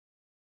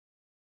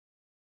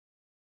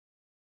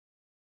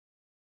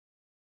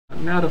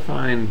Now to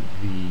find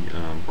the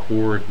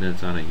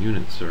coordinates on a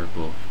unit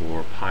circle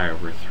for pi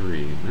over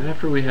 3. And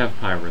after we have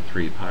pi over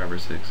 3, pi over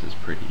 6 is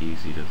pretty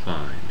easy to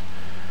find.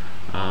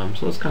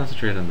 So let's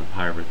concentrate on the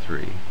pi over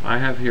 3. I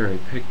have here a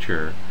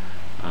picture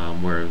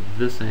where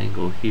this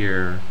angle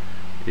here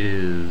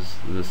is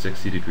the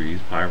 60 degrees,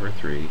 pi over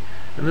 3,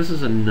 and this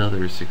is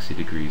another 60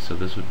 degrees, so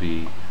this would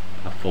be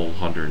a full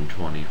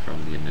 120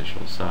 from the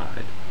initial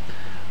side.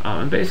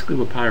 And basically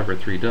what pi over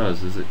 3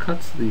 does is it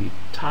cuts the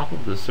top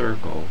of the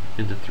circle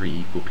into 3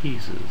 equal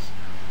pieces.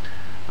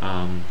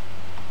 And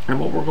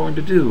what we're going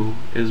to do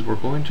is we're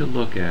going to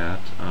look at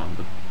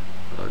the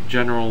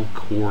general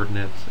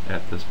coordinates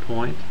at this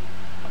point.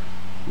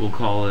 We'll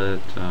call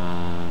it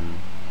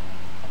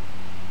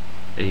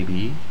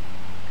AB.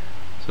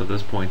 So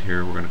this point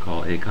here we're going to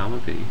call A comma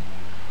B.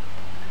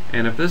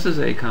 And if this is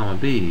A comma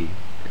B,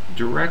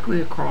 directly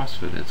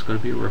across it, it's going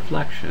to be a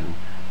reflection,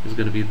 is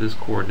going to be this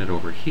coordinate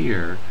over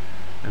here,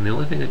 and the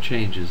only thing that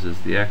changes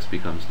is the x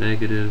becomes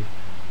negative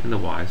and the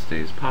y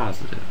stays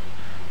positive.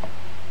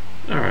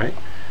 Alright,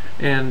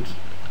 and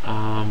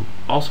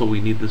also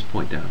we need this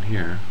point down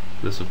here.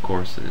 This, of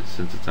course, is,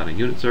 since it's on a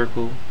unit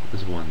circle,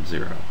 is 1,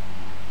 0.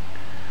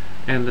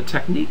 And the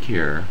technique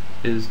here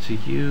is to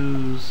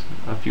use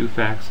a few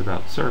facts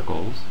about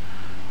circles,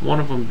 one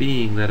of them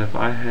being that if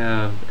I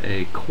have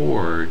a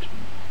chord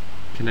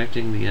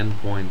connecting the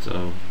endpoints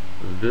of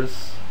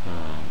this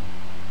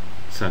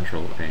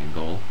central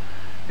angle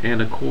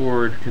and a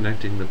chord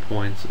connecting the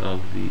points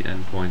of the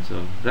endpoints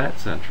of that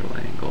central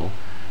angle,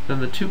 then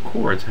the two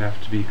chords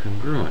have to be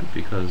congruent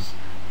because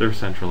their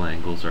central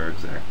angles are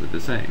exactly the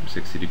same,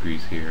 60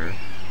 degrees here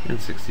and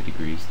 60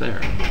 degrees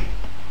there.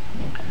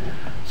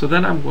 So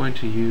then I'm going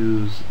to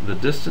use the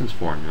distance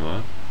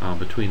formula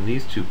between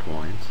these 2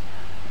 points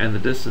and the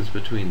distance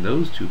between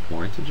those 2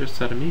 points and just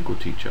set them equal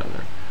to each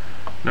other.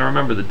 Now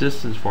remember, the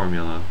distance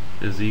formula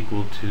is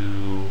equal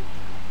to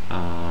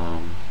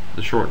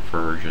the short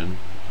version,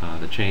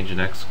 the change in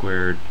x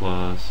squared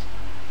plus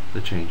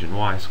the change in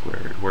y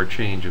squared, where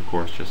change of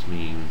course just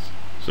means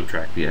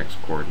subtract the x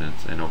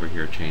coordinates, and over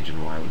here change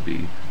in y would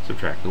be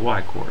subtract the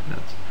y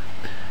coordinates.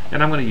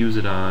 And I'm going to use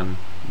it on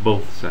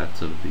both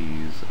sets of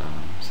these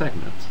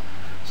segments.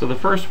 So the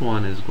first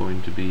one is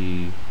going to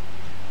be,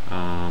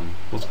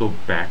 let's go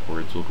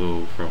backwards, we'll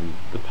go from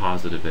the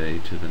positive a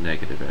to the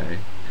negative a.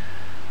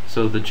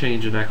 So the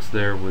change in x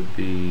there would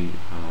be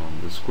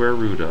the square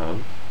root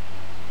of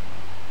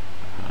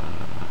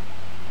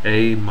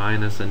a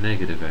minus a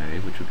negative a,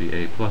 which would be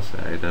a plus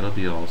a, that'll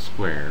be all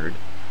squared,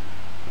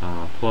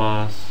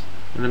 plus,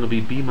 and then it'll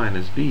be b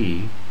minus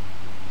b,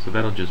 so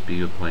that'll just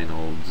be a plain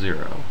old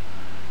 0.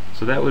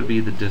 So that would be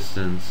the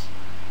distance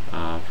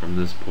from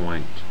this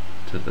point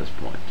to this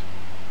point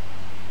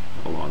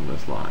along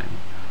this line.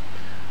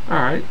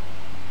 Alright,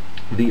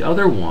 the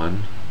other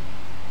one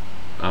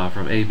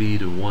from AB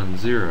to 1,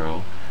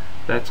 0,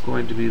 that's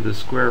going to be the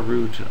square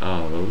root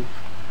of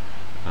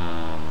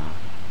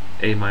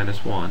a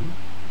minus 1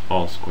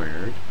 all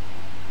squared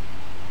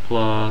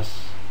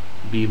plus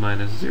b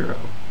minus 0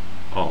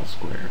 all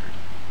squared.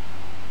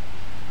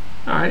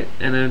 Alright,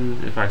 and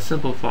then if I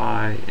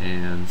simplify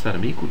and set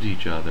them equal to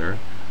each other,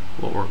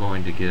 what we're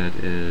going to get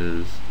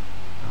is,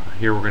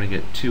 here we're going to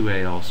get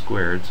 2a all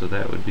squared, so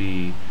that would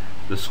be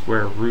the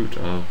square root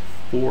of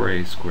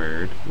 4a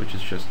squared, which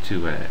is just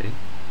 2a.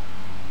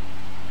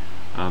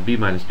 B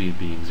minus b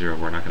being 0,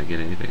 we're not going to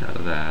get anything out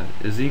of that,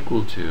 is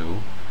equal to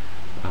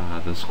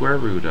the square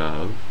root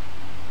of,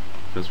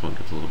 this one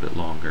gets a little bit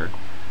longer,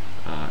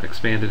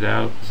 expanded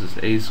out, this is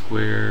a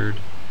squared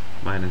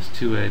minus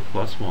 2a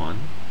plus 1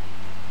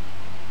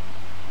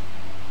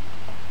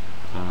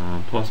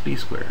 plus b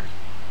squared.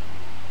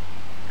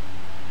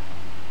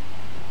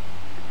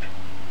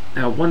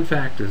 Now one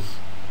fact is,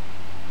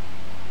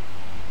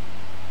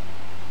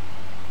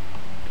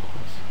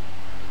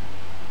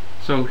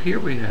 so here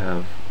we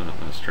have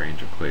a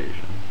strange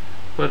equation,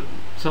 but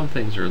some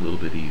things are a little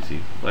bit easy.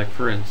 Like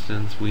for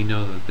instance, we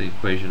know that the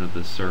equation of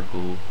this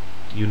circle,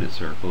 unit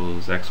circle,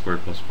 is x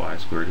squared plus y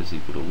squared is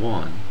equal to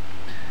 1.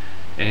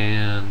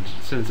 And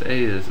since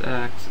a is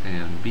x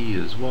and b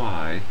is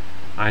y,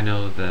 I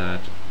know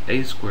that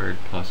a squared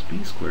plus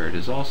b squared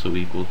is also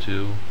equal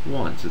to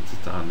 1 since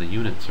it's on the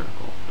unit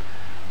circle.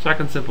 So I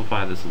can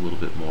simplify this a little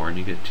bit more, and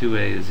you get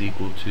 2a is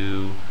equal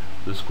to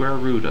the square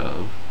root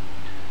of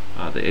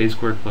the a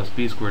squared plus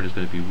b squared is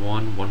going to be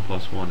 1, 1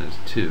 plus 1 is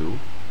 2,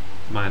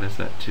 minus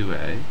that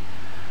 2a.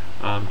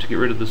 To get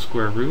rid of the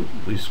square root,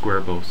 we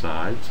square both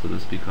sides, so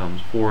this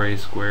becomes 4a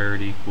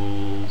squared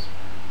equals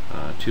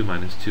 2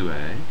 minus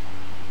 2a.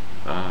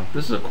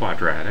 This is a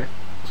quadratic,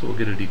 so we'll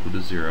get it equal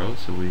to 0,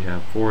 so we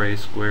have 4a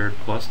squared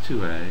plus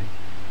 2a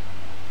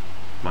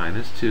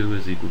minus 2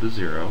 is equal to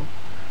 0.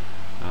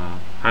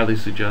 Highly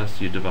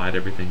suggest you divide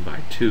everything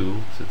by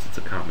 2, since it's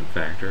a common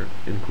factor,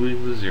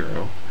 including the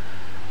 0,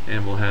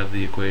 and we'll have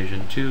the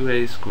equation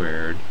 2a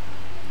squared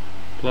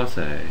plus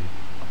a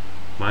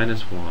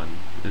minus 1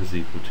 is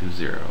equal to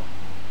 0.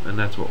 And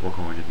that's what we're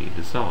going to need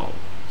to solve.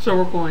 So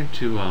we're going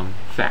to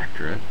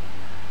factor it.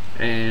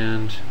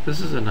 And this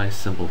is a nice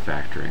simple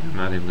factoring. I'm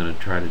not even going to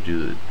try to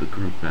do the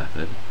group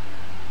method.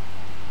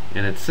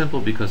 And it's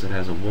simple because it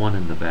has a 1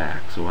 in the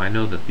back, so I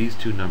know that these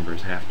two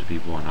numbers have to be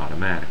 1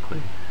 automatically.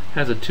 It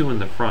has a 2 in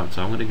the front,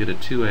 so I'm going to get a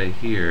 2a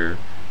here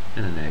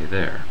and an a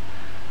there.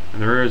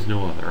 And there is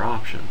no other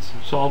options.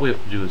 So all we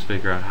have to do is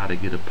figure out how to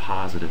get a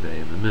positive a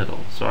in the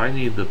middle. So I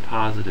need the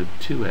positive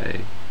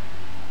 2a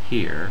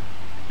here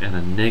and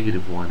a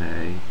negative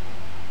 1a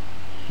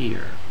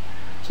here.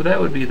 So that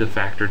would be the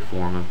factored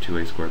form of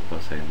 2a squared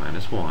plus a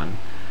minus 1.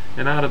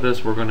 And out of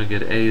this we're going to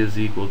get a is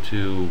equal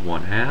to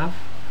 1/2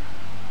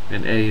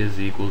 and a is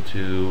equal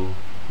to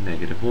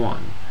negative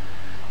 1.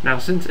 Now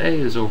since a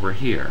is over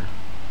here,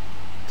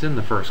 it's in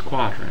the first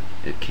quadrant,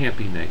 it can't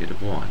be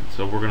negative 1.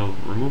 So we're going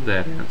to remove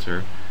that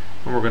answer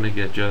and we're going to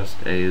get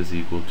just a is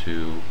equal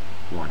to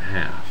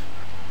 1/2.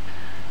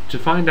 To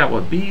find out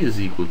what b is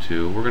equal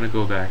to, we're going to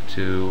go back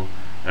to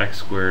x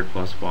squared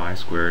plus y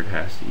squared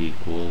has to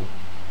equal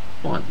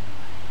 1.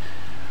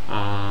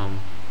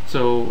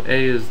 So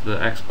a is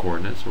the x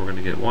coordinate, so we're going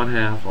to get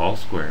 1/2 all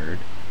squared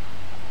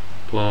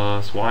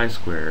plus y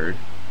squared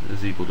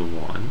is equal to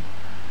 1.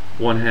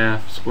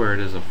 1/2 squared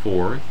is a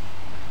 4th.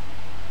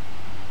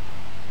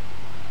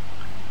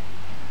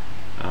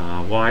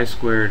 Y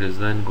squared is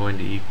then going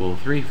to equal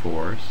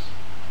 3/4,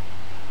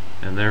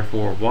 and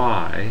therefore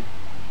y,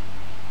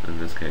 in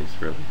this case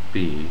really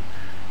b,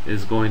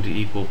 is going to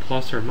equal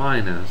plus or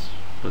minus,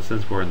 but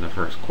since we're in the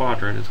first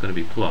quadrant it's going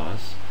to be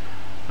plus,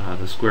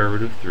 the square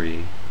root of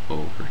 3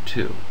 over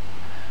 2.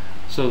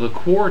 So the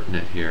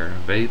coordinate here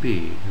of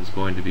AB is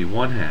going to be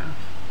 1/2,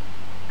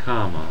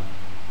 comma,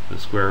 the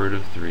square root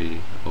of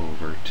 3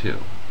 over 2.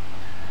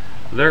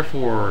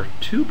 Therefore,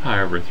 2 pi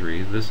over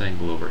 3, this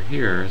angle over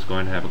here, is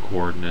going to have a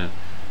coordinate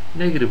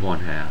negative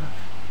 1/2,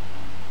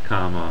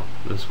 comma,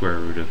 the square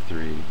root of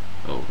 3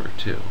 over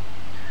 2.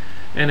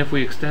 And if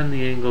we extend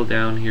the angle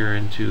down here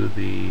into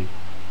the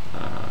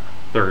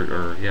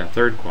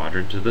third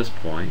quadrant to this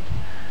point,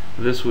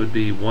 this would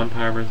be 1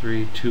 pi over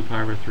 3, 2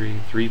 pi over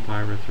 3, 3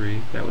 pi over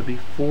 3. That would be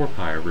 4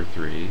 pi over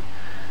 3.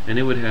 And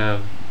it would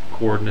have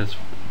coordinates,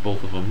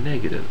 both of them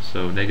negative.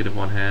 So negative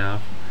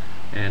 1/2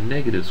 and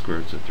negative square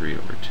roots of 3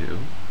 over 2.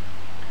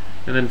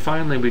 And then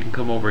finally we can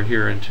come over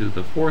here into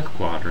the fourth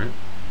quadrant.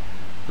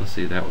 Let's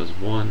see, that was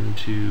 1,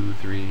 2,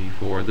 3,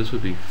 4. This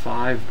would be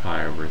 5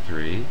 pi over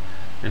 3.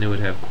 And it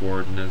would have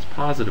coordinates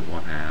positive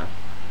 1/2,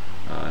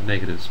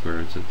 negative square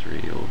roots of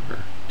 3 over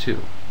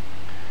 2.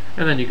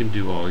 And then you can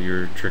do all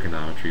your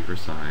trigonometry for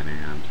sine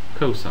and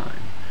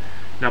cosine.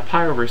 Now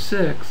pi over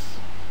 6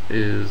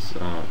 is,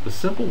 the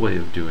simple way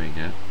of doing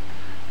it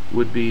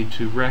would be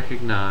to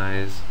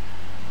recognize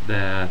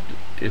that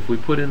if we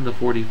put in the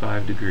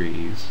 45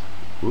 degrees,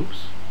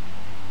 whoops,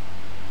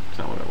 that's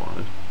not what I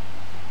wanted.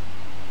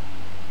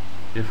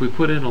 If we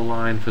put in a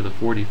line for the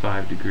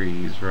 45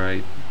 degrees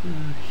right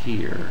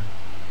here,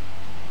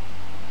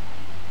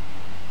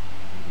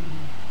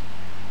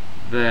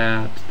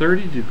 that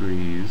 30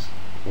 degrees,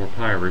 or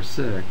pi over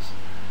 6,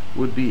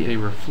 would be a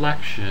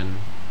reflection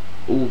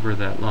over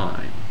that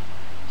line.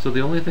 So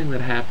the only thing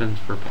that happens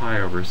for pi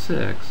over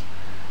 6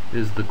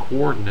 is the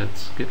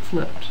coordinates get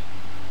flipped.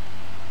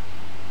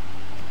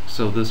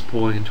 So this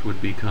point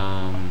would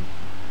become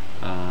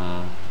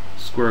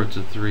square roots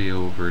of 3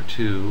 over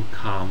 2,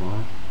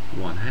 comma,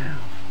 1/2.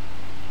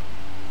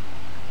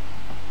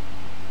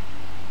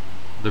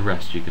 The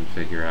rest you can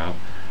figure out.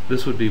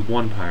 This would be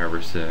 1 pi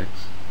over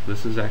 6.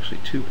 This is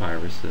actually 2 pi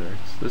over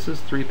 6. This is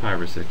 3 pi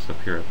over 6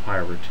 up here at pi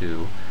over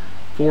 2.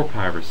 4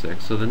 pi over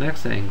 6. So the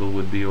next angle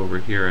would be over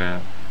here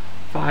at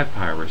 5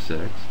 pi over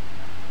 6.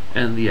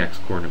 And the x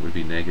coordinate would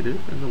be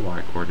negative, and the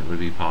y coordinate would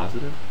be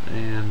positive,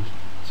 and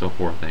so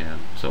forth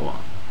and so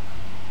on.